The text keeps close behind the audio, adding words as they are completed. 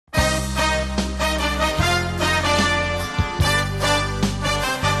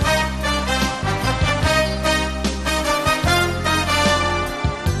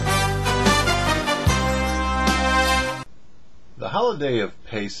holiday of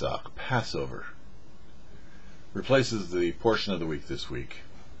Pesach, Passover, replaces the portion of the week this week.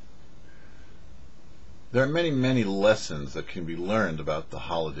 There are many, many lessons that can be learned about the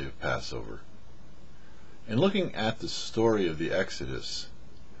holiday of Passover. In looking at the story of the Exodus,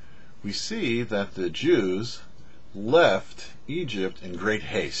 we see that the Jews left Egypt in great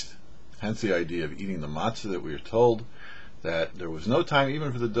haste. Hence the idea of eating the matzah, that we are told that there was no time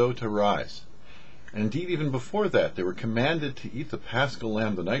even for the dough to rise. And indeed, even before that, they were commanded to eat the paschal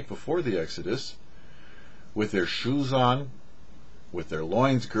lamb the night before the Exodus, with their shoes on, with their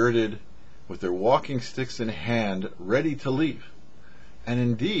loins girded, with their walking sticks in hand, ready to leave. And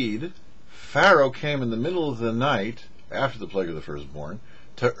indeed, Pharaoh came in the middle of the night, after the plague of the firstborn,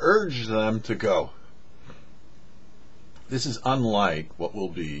 to urge them to go. This is unlike what will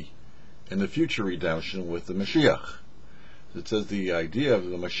be in the future redemption with the Mashiach. It says the idea of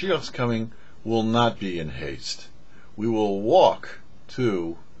the Mashiach's coming will not be in haste. We will walk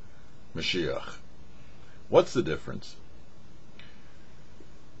to Mashiach. What's the difference?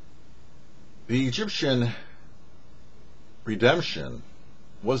 The Egyptian redemption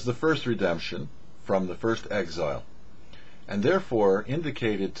was the first redemption from the first exile, and therefore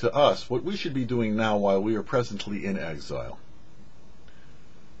indicated to us what we should be doing now while we are presently in exile.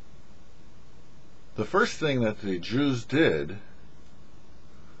 The first thing that the Jews did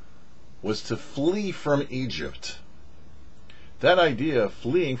was to flee from Egypt. That idea of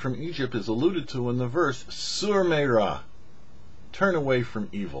fleeing from Egypt is alluded to in the verse, Sur Meira, turn away from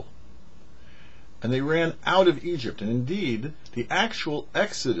evil. And they ran out of Egypt. And indeed, the actual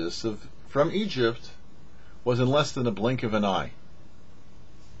exodus from Egypt was in less than a blink of an eye.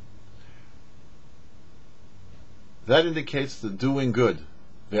 That indicates the doing good,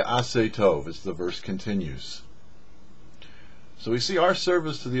 ve'aseh tov, as the verse continues. So we see our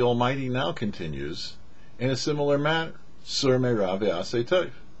service to the Almighty now continues in a similar manner. Sur meira ve'aseh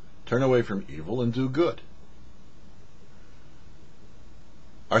tov. Turn away from evil and do good.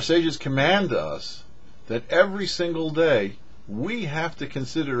 Our sages command us that every single day we have to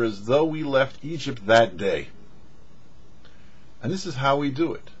consider as though we left Egypt that day. And this is how we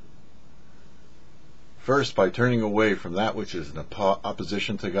do it. First, by turning away from that which is in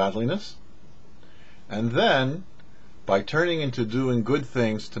opposition to godliness, and then by turning into doing good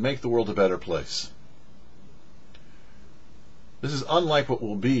things to make the world a better place. This is unlike what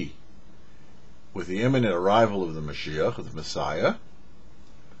will be with the imminent arrival of the Mashiach, of the Messiah,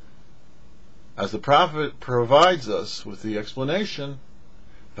 as the prophet provides us with the explanation,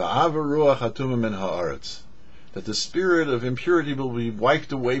 that the spirit of impurity will be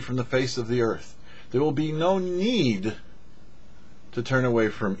wiped away from the face of the earth. There will be no need to turn away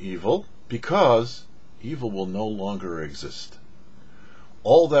from evil, because evil will no longer exist.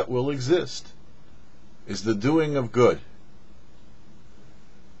 All that will exist is the doing of good.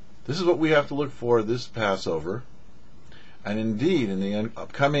 This is what we have to look for this Passover, and indeed in the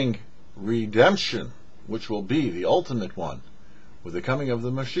upcoming redemption, which will be the ultimate one, with the coming of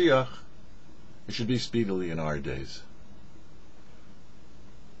the Mashiach, it should be speedily in our days.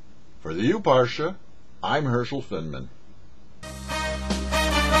 For the YouParsha, I'm Herschel Finman.